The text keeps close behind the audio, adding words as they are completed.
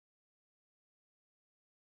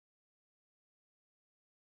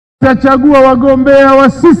Tutachagua wagombea wa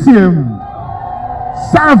CCM.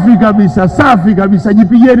 Safi kabisa, safi kabisa.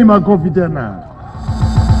 Jipigeni makofi tena.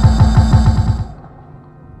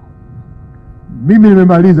 Mimi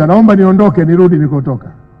nimemaliza, naomba niondoke nirudi nikotoka.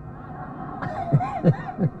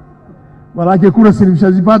 Malaki kura si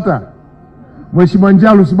nimeshazipata. Mheshimiwa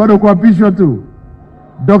Njalu si bado kuapishwa tu.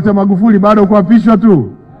 Dr. Magufuli bado kuapishwa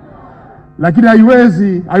tu. Lakini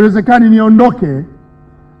haiwezekani niondoke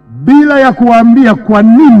bila ya kuambia kwa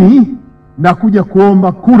nini nakuja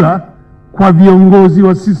kuomba kura kwa viongozi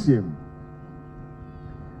wa CCM.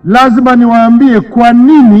 Lazima niwaambie kwa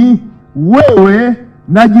nini wewe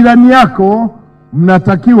na jirani yako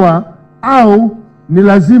mnatakiwa au ni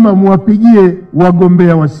lazima muwapigie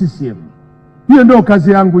wagombea wa CCM. Hiyo ndio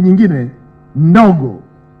kazi yangu nyingine ndogo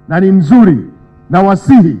na ni nzuri, na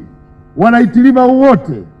wasihi wanaitilima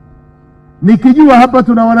wote. Nikijua hapa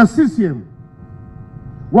tuna wana CCM,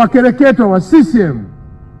 wakereketwa wa CCM,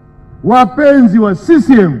 wapenzi wa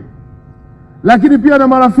CCM, lakini pia na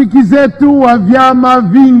marafiki zetu wa vyama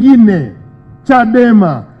vingine,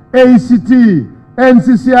 Chadema, ACT,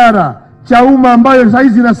 NCCR, Chauma ambayo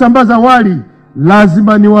saizi inasambaza wali,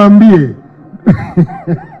 lazima niwaambie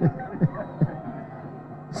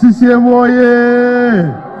CCM oye!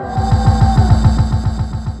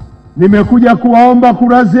 Nimekuja kuwaomba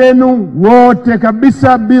kura zenu wote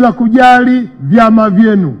kabisa bila kujali vyama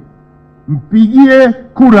vyenu. Mpigie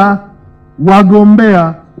kura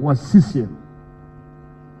wagombea wa CCM.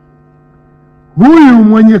 Huyu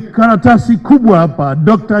mwenye karatasi kubwa hapa,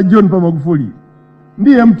 Dr. John Magufuli,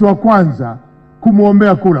 ndiye mtu wa kwanza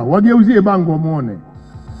kumuombea kura. Wageuzie bango muone.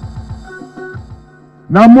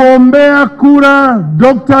 Na muombea kura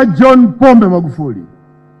Dr. John Pombe Magufuli,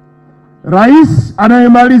 rais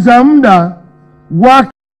anayemaliza muda wake.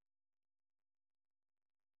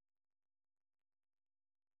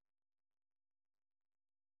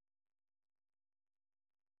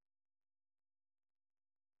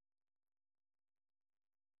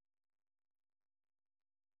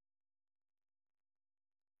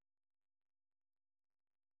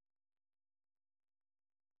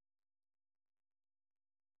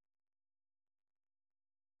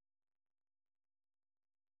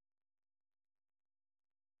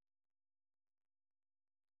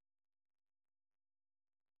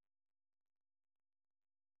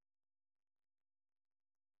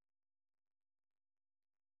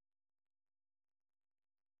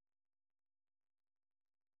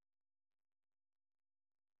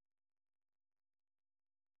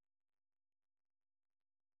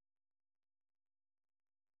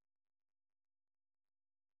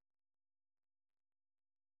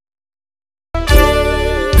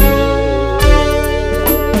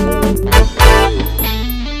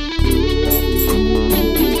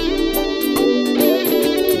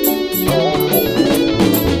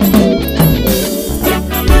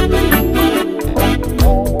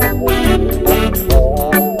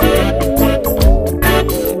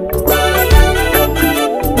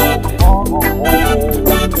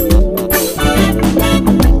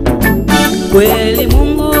 Kweli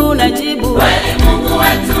Mungu unajibu, kweli Mungu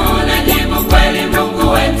wetu unajibu, kweli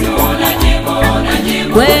Mungu wetu unajibu,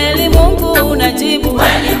 unajibu. Kweli Mungu unajibu,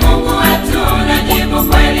 kweli Mungu wetu unajibu,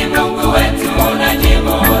 kweli Mungu wetu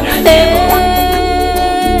unajibu, unajibu.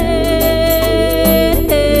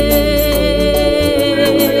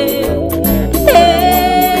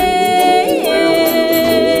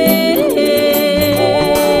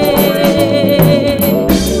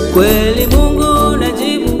 Kweli Mungu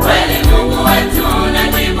unajibu, kweli Mungu wetu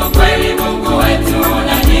unajibu, kweli Mungu wetu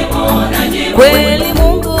unajibu, unajibu. Kweli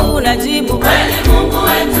Mungu unajibu, kweli Mungu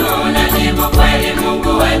wetu unajibu, kweli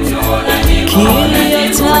Mungu wetu unajibu. Kilio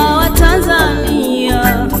cha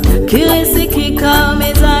Watanzania kilisikika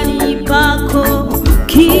mezani pako,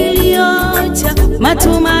 kilio cha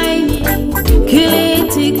matumaini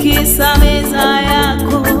kilitikisa meza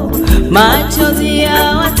yako. Machozi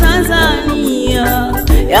ya Watanzania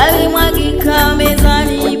yalimwagika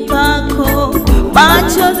mezani pako,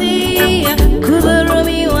 machozi ya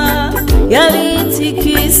kudhulumiwa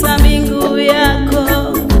yalitikisa mbingu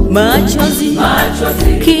yako. Machozi,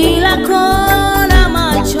 machozi, kila kona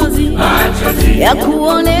machozi, machozi ya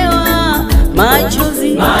kuonewa, machozi,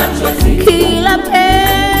 machozi, kila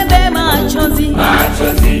pembe machozi,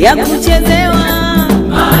 machozi ya kuchezewa,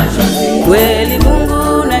 machozi. Kweli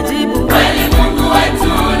Mungu unajibu, kweli Mungu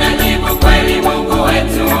wetu unajibu, kweli Mungu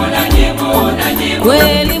wetu unajibu, unajibu.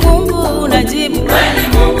 Kweli Mungu unajibu, kweli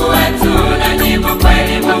Mungu wetu unajibu,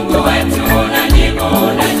 kweli Mungu wetu unajibu,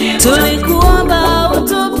 unajibu. Tulikuomba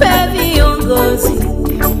utupe viongozi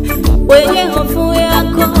wenye hofu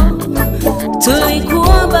yako,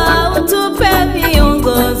 tulikuomba utupe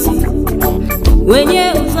viongozi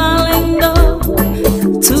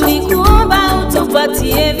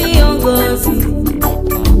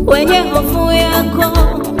hofu yako,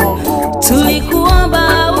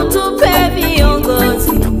 tulikuomba utupe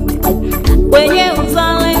viongozi wenye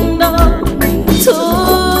uzalendo.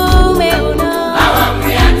 Tumeona awamu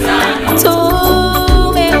ya tano,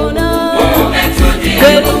 tumeona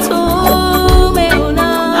kweli, tumeona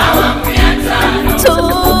awamu ya tano,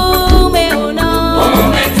 tumeona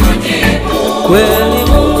kweli.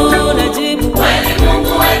 Mungu unajibu, kweli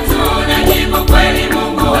Mungu wetu unajibu, kweli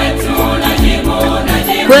Mungu wetu unajibu,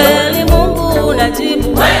 kweli Mungu unajibu,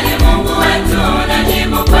 kweli Mungu wetu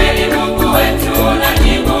unajibu, kweli Mungu wetu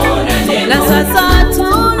unajibu. Na sasa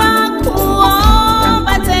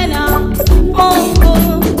tunakuomba tena Mungu,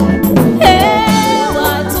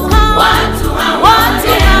 watu hawa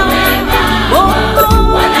Mungu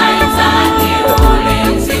wanahitaji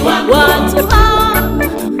ulinzi wako. Watu hawa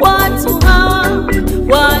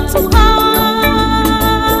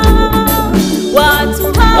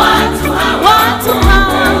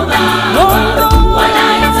Mungu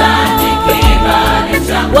wanahitaji kibali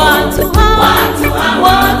chako. Watu hawa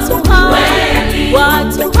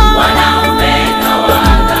wanaupenda wa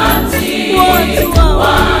dhati,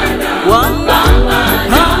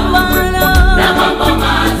 wanapambana na mambo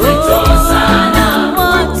mazito sana,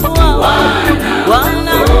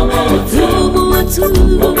 wanathubutu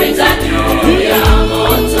kupita juu ya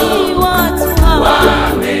moto. Watu hawa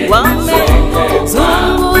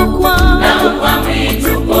wamezungukwa na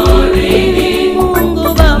mwitu porini. Mungu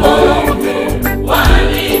Baba,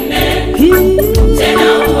 walinde tena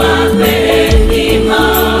uwape hekima.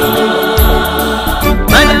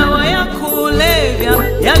 Madawa ya kulevya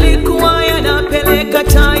yalikuwa yanapeleka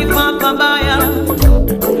taifa pabaya.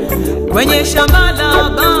 Kwenye shamba la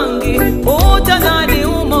bangi utadhani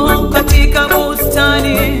umo katika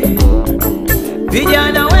bustani.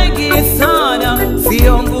 Vijana wengi sana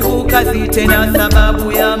sio nguvu kazi tena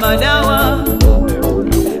sababu ya madawa.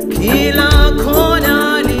 Kila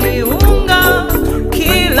kona ni unga,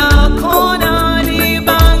 kila kona ni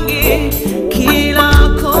bangi, kila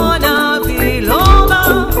kona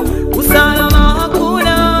viloba, usalama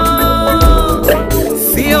hakuna.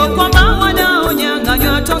 Sio kwamba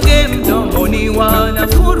wanaonyang'anywa tonge mdomoni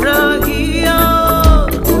wanafurahia,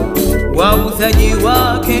 wauzaji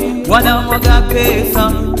wake wanamwaga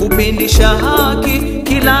pesa kupindisha haki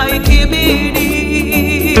kila ikibidi.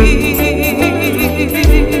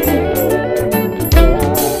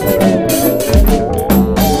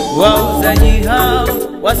 Wauzaji hao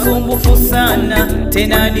wasumbufu sana,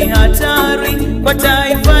 tena ni hatari kwa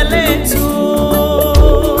taifa letu.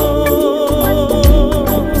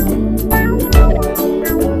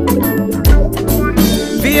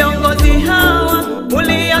 Viongozi hawa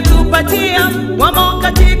uliyatupatia wamo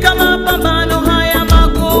katika mapambano haya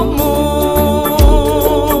magumu.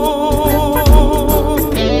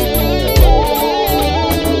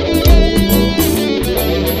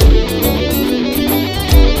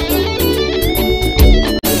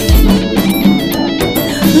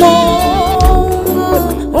 Mungu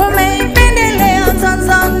umeipendelea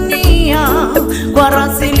Tanzania kwa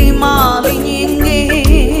rasilimali nyingi,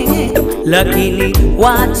 lakini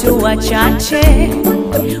watu wachache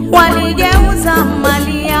waligeuza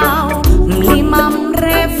mali yao mlima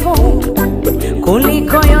mrefu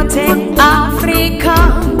kuliko yote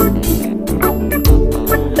Afrika.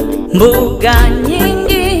 Mbuga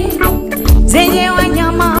nyingi zenye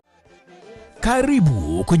wanyama.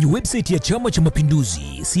 Karibu kwenye website ya Chama cha Mapinduzi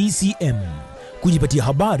CCM kujipatia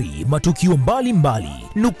habari, matukio mbalimbali,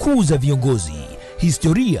 nukuu za viongozi,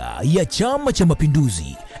 historia ya Chama cha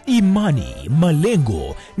Mapinduzi, imani,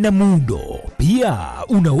 malengo na muundo. Pia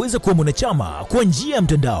unaweza kuwa mwanachama kwa njia ya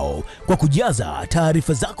mtandao kwa kujaza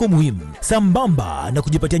taarifa zako muhimu sambamba na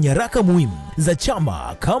kujipatia nyaraka muhimu za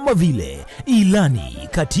chama kama vile ilani,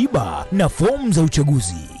 katiba na fomu za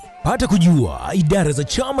uchaguzi. Pata kujua idara za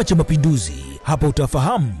Chama cha Mapinduzi. Hapa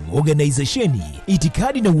utafahamu organization,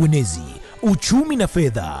 itikadi na uenezi, uchumi na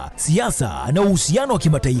fedha, siasa na uhusiano wa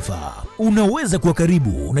kimataifa. Unaweza kuwa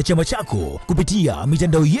karibu na chama chako kupitia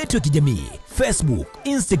mitandao yetu ya kijamii: Facebook,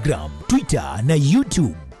 Instagram, Twitter na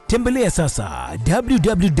YouTube. Tembelea sasa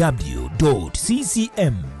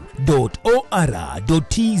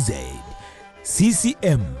www.ccm.or.tz.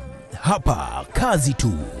 CCM, hapa kazi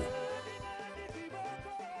tu.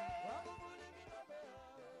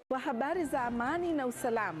 Kwa habari za amani na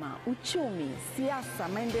usalama, uchumi, siasa,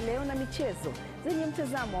 maendeleo na michezo zenye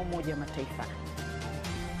mtazamo wa Umoja wa Mataifa.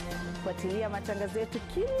 Fuatilia matangazo yetu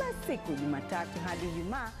kila siku Jumatatu hadi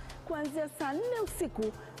Ijumaa kuanzia saa 4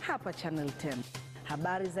 usiku hapa Channel 10.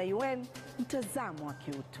 Habari za UN, mtazamo wa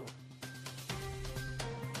kiutu.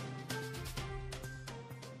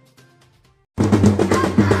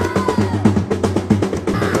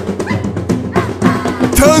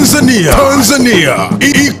 Tanzania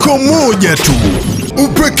iko moja tu.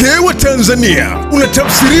 Upekee wa Tanzania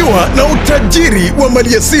unatafsiriwa na utajiri wa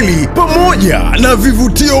maliasili pamoja na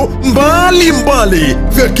vivutio mbalimbali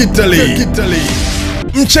vya kitalii.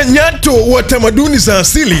 Mchanyato wa tamaduni za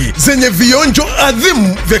asili zenye vionjo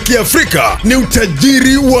adhimu vya Kiafrika ni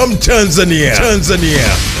utajiri wa Mtanzania.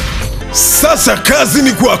 Sasa kazi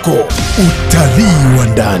ni kwako. Utalii wa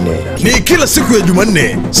ndani ni kila siku ya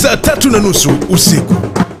Jumanne saa 3:30 usiku.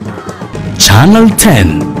 Channel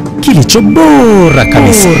 10, kilicho bora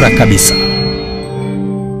kabisa.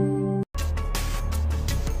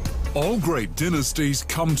 All great dynasties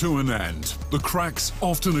come to an end. The cracks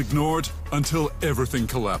often ignored until everything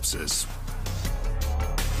collapses.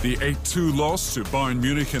 The 8-2 loss to Bayern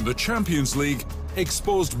Munich in the Champions League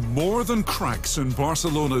exposed more than cracks in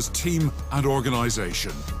Barcelona's team and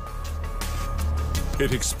organization.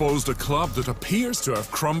 It exposed a club that appears to have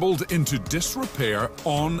crumbled into disrepair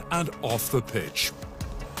on and off the pitch.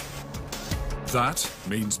 That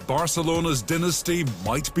means Barcelona's dynasty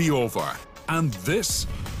might be over. And this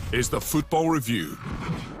is the Football Review.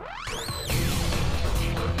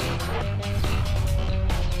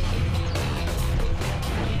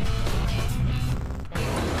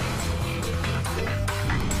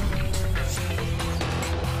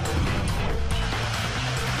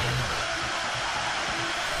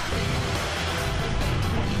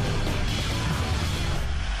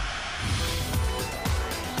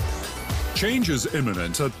 Change is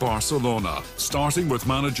imminent at Barcelona, starting with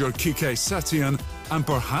manager CCM and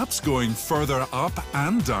perhaps going further up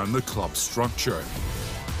and down the club structure.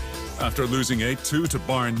 After losing 8-2 to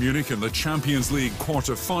Bayern Munich in the Champions League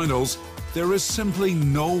quarter-finals, there is simply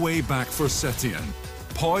no way back for Setien,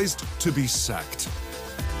 poised to be sacked.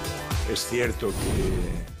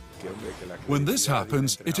 When this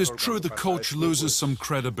happens, it is true the coach loses some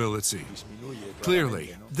credibility.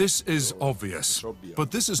 Clearly, this is obvious, but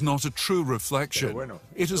this is not a true reflection.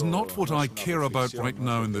 It is not what I care about right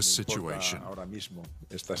now in this situation.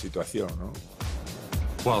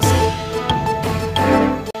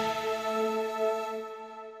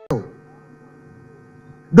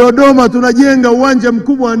 Dodoma tunajenga uwanja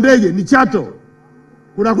mkubwa wa ndege ni Chato.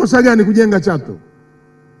 Kuna kosa gani kujenga Chato?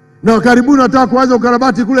 Na karibuni nataka kuanza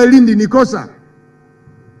ukarabati kule Lindi ni kosa.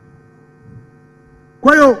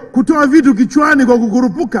 Kwa hiyo kutoa vitu kichwani kwa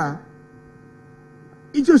kukurupuka,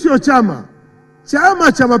 hicho sio chama.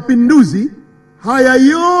 Chama cha Mapinduzi, haya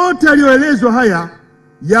yote yaliyoelezwa haya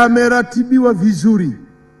yameratibiwa vizuri,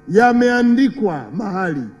 yameandikwa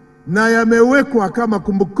mahali na yamewekwa kama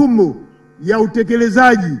kumbukumbu ya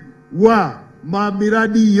utekelezaji wa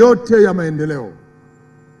miradi yote ya maendeleo.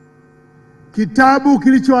 Kitabu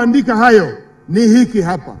kilichoandika hayo ni hiki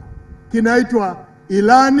hapa. Kinaitwa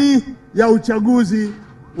Ilani ya Uchaguzi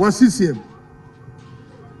wa CCM.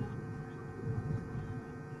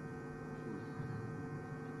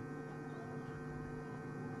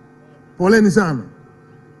 Poleni sana.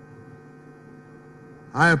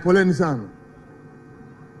 Haya, poleni sana.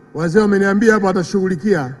 Wazee wameniambia hapa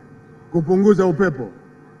watashughulikia kupunguza upepo.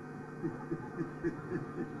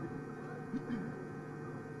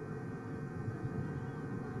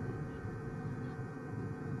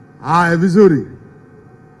 Haya, vizuri.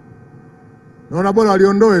 Naona bora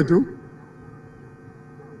waliondoe tu.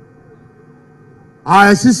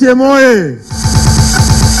 Haya, CCM oye!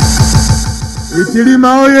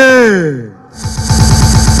 ITILIMA oye!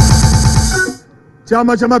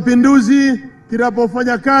 Chama cha Mapinduzi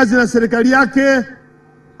kinapofanya kazi na serikali yake,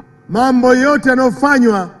 mambo yote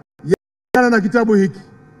yanayofanywa yanaendana na kitabu hiki.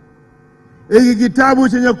 Hiki kitabu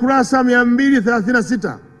chenye kurasa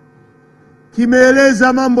 236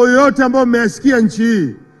 kimeeleza mambo yote ambayo mmeyasikia nchi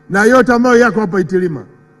hii na yote ambayo yako hapa ITILIMA.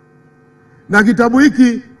 Na kitabu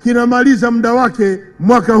hiki kinamaliza muda wake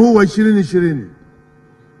mwaka huu wa 2020.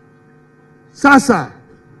 Sasa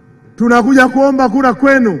tunakuja kuomba kura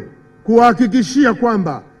kwenu kuhakikishia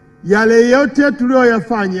kwamba yale yote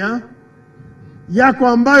tuliyoyafanya yako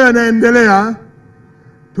ambayo yanaendelea,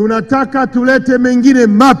 tunataka tulete mengine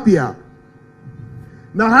mapya.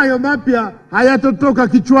 Na hayo mapya hayatotoka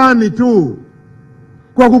kichwani tu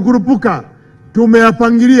kwa kukurupuka.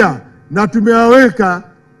 Tumeyapangilia na tumeyaweka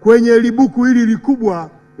kwenye libuku hili likubwa,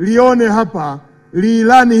 lione hapa,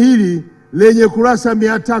 liilani hili lenye kurasa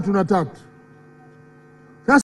 303.